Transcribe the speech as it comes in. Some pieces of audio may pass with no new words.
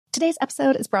Today's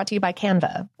episode is brought to you by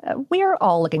Canva. We're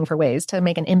all looking for ways to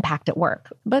make an impact at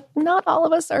work, but not all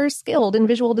of us are skilled in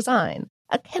visual design.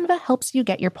 Canva helps you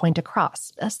get your point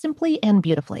across, simply and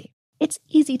beautifully. It's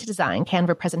easy to design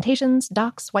Canva presentations,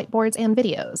 docs, whiteboards, and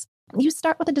videos. You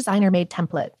start with a designer-made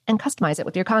template and customize it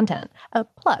with your content.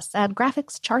 Plus, add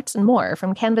graphics, charts, and more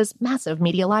from Canva's massive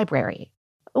media library.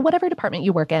 Whatever department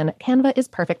you work in, Canva is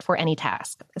perfect for any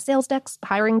task. Sales decks,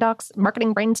 hiring docs,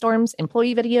 marketing brainstorms,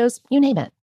 employee videos, you name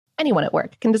it. Anyone at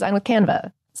work can design with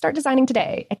Canva. Start designing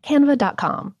today at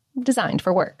canva.com. Designed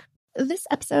for work. This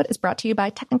episode is brought to you by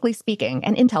Technically Speaking,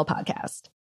 an Intel podcast.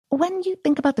 When you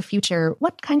think about the future,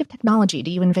 what kind of technology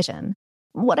do you envision?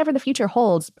 Whatever the future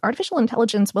holds, artificial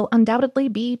intelligence will undoubtedly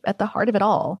be at the heart of it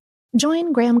all.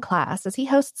 Join Graham Class as he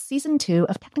hosts Season 2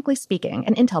 of Technically Speaking,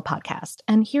 an Intel podcast,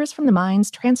 and hears from the minds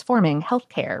transforming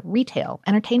healthcare, retail,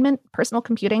 entertainment, personal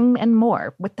computing, and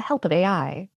more with the help of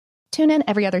AI. Tune in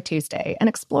every other Tuesday and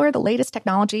explore the latest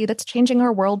technology that's changing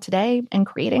our world today and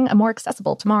creating a more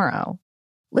accessible tomorrow.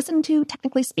 Listen to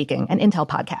Technically Speaking, an Intel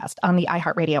podcast on the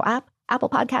iHeartRadio app, Apple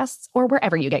Podcasts, or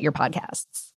wherever you get your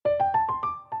podcasts.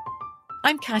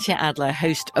 I'm Katya Adler,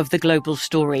 host of The Global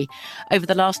Story. Over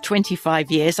the last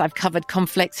 25 years, I've covered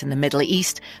conflicts in the Middle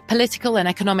East, political and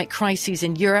economic crises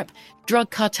in Europe, drug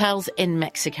cartels in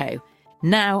Mexico.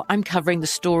 Now I'm covering the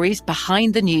stories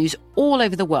behind the news all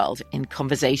over the world in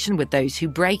conversation with those who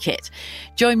break it.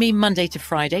 Join me Monday to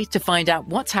Friday to find out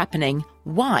what's happening,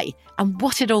 why, and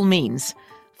what it all means.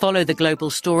 Follow The Global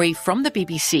Story from the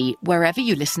BBC wherever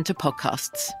you listen to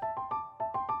podcasts.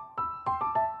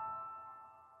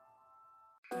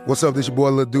 What's up, this your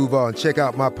boy Lil Duval, and check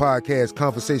out my podcast,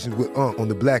 Conversations with Unc, on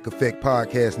the Black Effect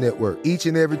Podcast Network. Each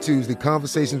and every Tuesday,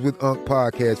 Conversations with Unc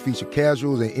podcast feature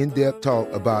casual and in-depth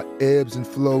talk about ebbs and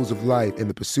flows of life and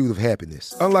the pursuit of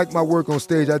happiness. Unlike my work on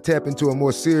stage, I tap into a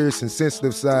more serious and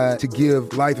sensitive side to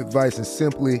give life advice and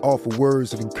simply offer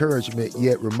words of encouragement,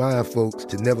 yet remind folks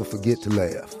to never forget to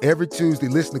laugh. Every Tuesday,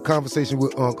 listen to Conversations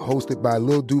with Unc, hosted by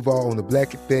Lil Duval on the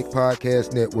Black Effect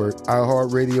Podcast Network,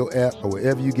 iHeartRadio app, or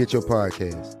wherever you get your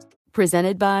podcasts.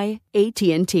 Presented by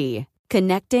AT&T.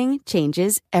 Connecting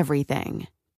changes everything.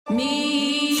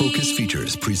 Focus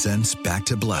Features presents Back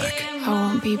to Black. I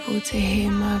want people to hear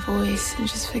my voice and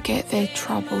just forget their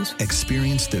troubles.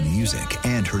 Experience the music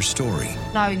and her story.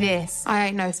 Know this, I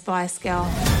ain't no Spice Girl.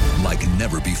 Like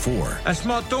never before. That's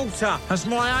my daughter. That's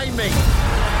my Amy.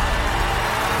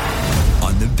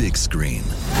 On the big screen.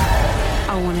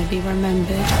 I want to be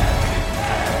remembered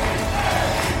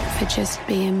for just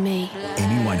being me.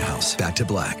 Amy Winehouse, Back to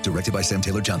Black, directed by Sam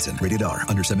Taylor Johnson. Rated R,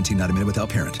 under 17, not a minute without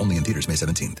parent. Only in theaters May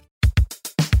 17th.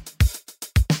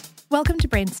 Welcome to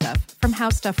Brain Stuff from How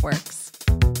Stuff Works.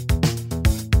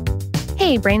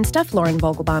 Hey, Brain Stuff, Lauren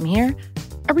Vogelbaum here.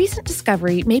 A recent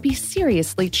discovery may be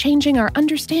seriously changing our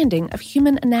understanding of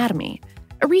human anatomy.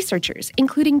 Researchers,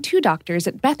 including 2 doctors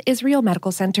at Beth Israel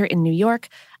Medical Center in New York,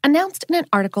 announced in an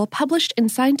article published in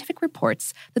Scientific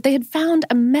Reports that they had found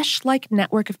a mesh-like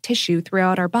network of tissue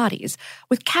throughout our bodies,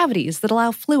 with cavities that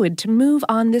allow fluid to move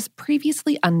on this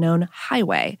previously unknown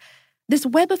highway. This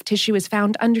web of tissue is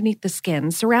found underneath the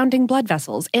skin, surrounding blood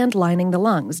vessels and lining the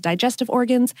lungs, digestive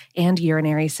organs, and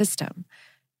urinary system.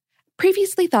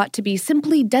 Previously thought to be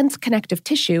simply dense connective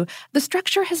tissue, the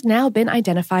structure has now been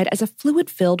identified as a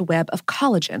fluid-filled web of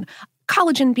collagen,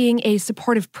 collagen being a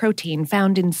supportive protein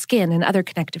found in skin and other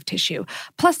connective tissue,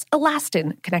 plus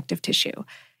elastin connective tissue.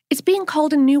 It's being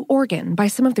called a new organ by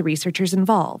some of the researchers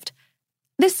involved.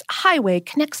 This highway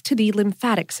connects to the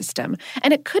lymphatic system,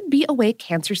 and it could be a way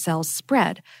cancer cells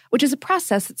spread, which is a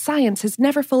process that science has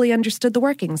never fully understood the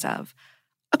workings of.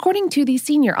 According to the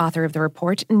senior author of the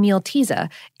report, Neil Teza,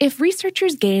 if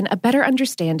researchers gain a better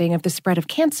understanding of the spread of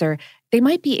cancer, they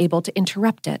might be able to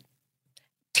interrupt it.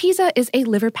 Teza is a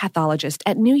liver pathologist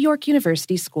at New York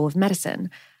University School of Medicine.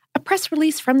 A press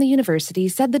release from the university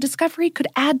said the discovery could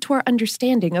add to our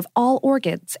understanding of all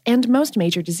organs and most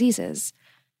major diseases.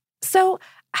 So,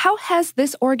 how has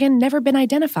this organ never been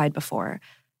identified before?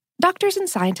 Doctors and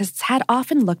scientists had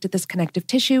often looked at this connective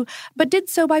tissue, but did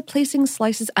so by placing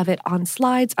slices of it on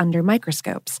slides under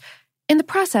microscopes. In the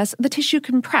process, the tissue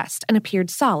compressed and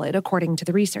appeared solid, according to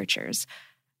the researchers.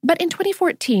 But in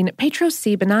 2014, Petros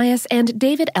C. Banias and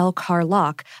David L.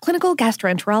 Carr-Locke, clinical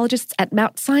gastroenterologists at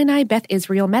Mount Sinai Beth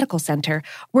Israel Medical Center,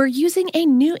 were using a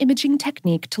new imaging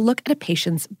technique to look at a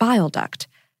patient's bile duct.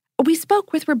 We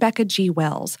spoke with Rebecca G.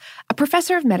 Wells, a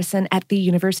professor of medicine at the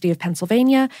University of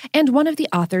Pennsylvania and one of the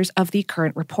authors of the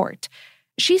current report.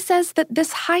 She says that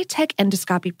this high-tech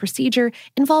endoscopy procedure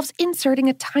involves inserting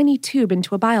a tiny tube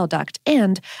into a bile duct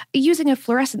and, using a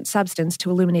fluorescent substance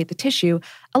to illuminate the tissue,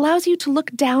 allows you to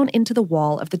look down into the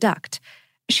wall of the duct.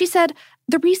 She said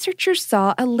the researchers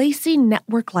saw a lacy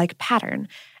network-like pattern.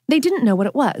 They didn't know what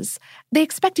it was. They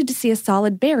expected to see a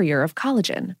solid barrier of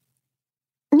collagen.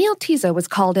 Neil Tiza was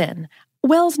called in.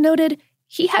 Wells noted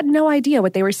he had no idea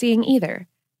what they were seeing either.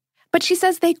 But she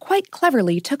says they quite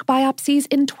cleverly took biopsies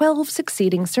in 12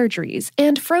 succeeding surgeries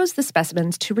and froze the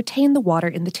specimens to retain the water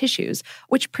in the tissues,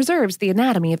 which preserves the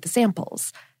anatomy of the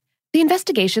samples. The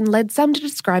investigation led some to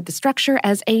describe the structure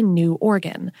as a new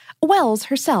organ. Wells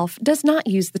herself does not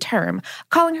use the term,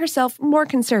 calling herself more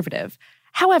conservative.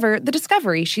 However, the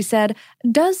discovery, she said,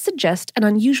 does suggest an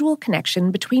unusual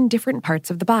connection between different parts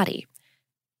of the body.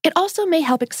 It also may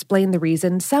help explain the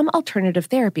reason some alternative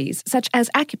therapies, such as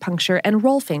acupuncture and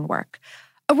rolfing, work.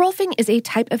 A rolfing is a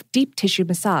type of deep tissue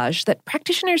massage that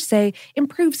practitioners say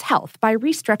improves health by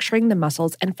restructuring the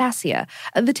muscles and fascia,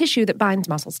 the tissue that binds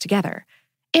muscles together.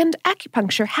 And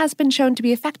acupuncture has been shown to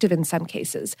be effective in some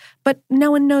cases, but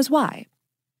no one knows why.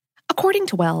 According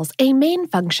to Wells, a main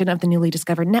function of the newly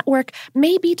discovered network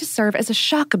may be to serve as a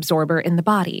shock absorber in the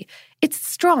body. It's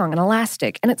strong and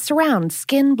elastic, and it surrounds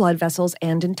skin, blood vessels,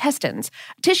 and intestines,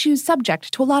 tissues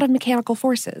subject to a lot of mechanical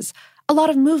forces. A lot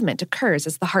of movement occurs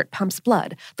as the heart pumps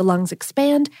blood, the lungs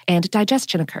expand, and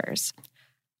digestion occurs.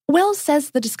 Wells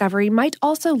says the discovery might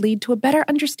also lead to a better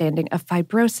understanding of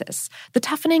fibrosis, the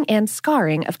toughening and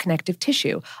scarring of connective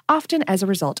tissue, often as a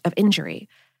result of injury.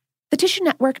 The tissue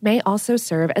network may also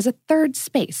serve as a third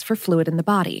space for fluid in the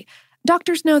body.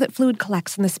 Doctors know that fluid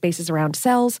collects in the spaces around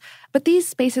cells, but these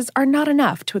spaces are not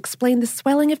enough to explain the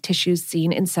swelling of tissues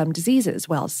seen in some diseases,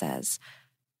 Wells says.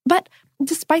 But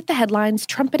despite the headlines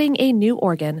trumpeting a new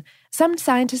organ, some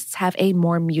scientists have a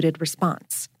more muted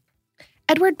response.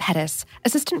 Edward Pettis,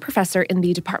 assistant professor in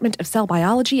the Department of Cell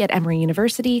Biology at Emory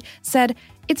University, said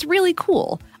it's really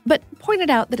cool, but pointed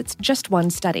out that it's just one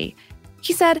study.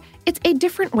 He said, it's a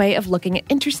different way of looking at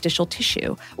interstitial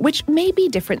tissue, which may be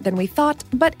different than we thought,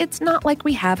 but it's not like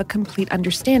we have a complete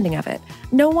understanding of it.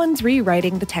 No one's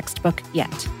rewriting the textbook yet.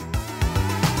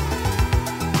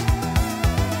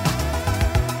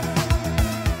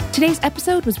 Today's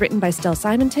episode was written by Stell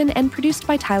Simonton and produced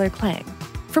by Tyler Klang.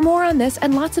 For more on this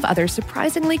and lots of other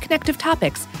surprisingly connective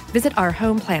topics, visit our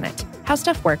home planet,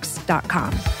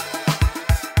 howstuffworks.com.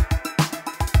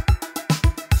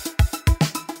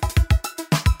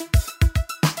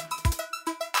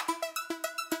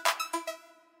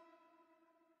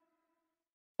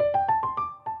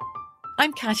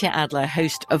 I'm Katya Adler,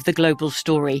 host of The Global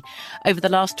Story. Over the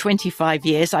last 25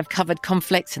 years, I've covered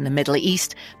conflicts in the Middle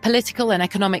East, political and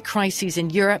economic crises in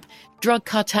Europe, drug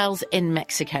cartels in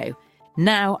Mexico.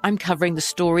 Now I'm covering the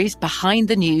stories behind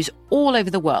the news all over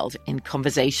the world in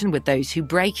conversation with those who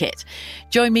break it.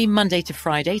 Join me Monday to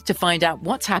Friday to find out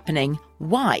what's happening,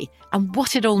 why, and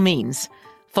what it all means.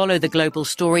 Follow The Global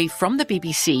Story from the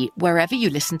BBC wherever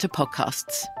you listen to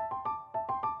podcasts.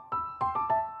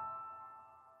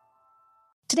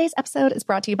 Today's episode is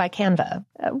brought to you by Canva.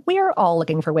 We're all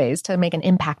looking for ways to make an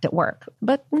impact at work,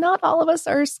 but not all of us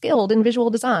are skilled in visual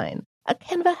design.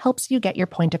 Canva helps you get your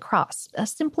point across,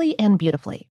 simply and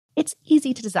beautifully. It's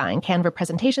easy to design Canva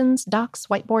presentations, docs,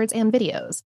 whiteboards, and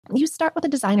videos. You start with a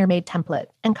designer-made template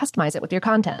and customize it with your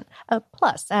content.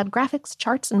 Plus, add graphics,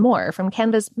 charts, and more from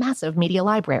Canva's massive media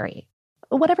library.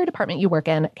 Whatever department you work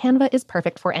in, Canva is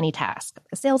perfect for any task.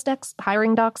 Sales decks,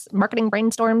 hiring docs, marketing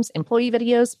brainstorms, employee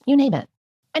videos, you name it.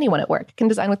 Anyone at work can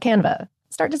design with Canva.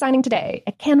 Start designing today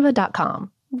at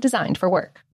canva.com. Designed for work.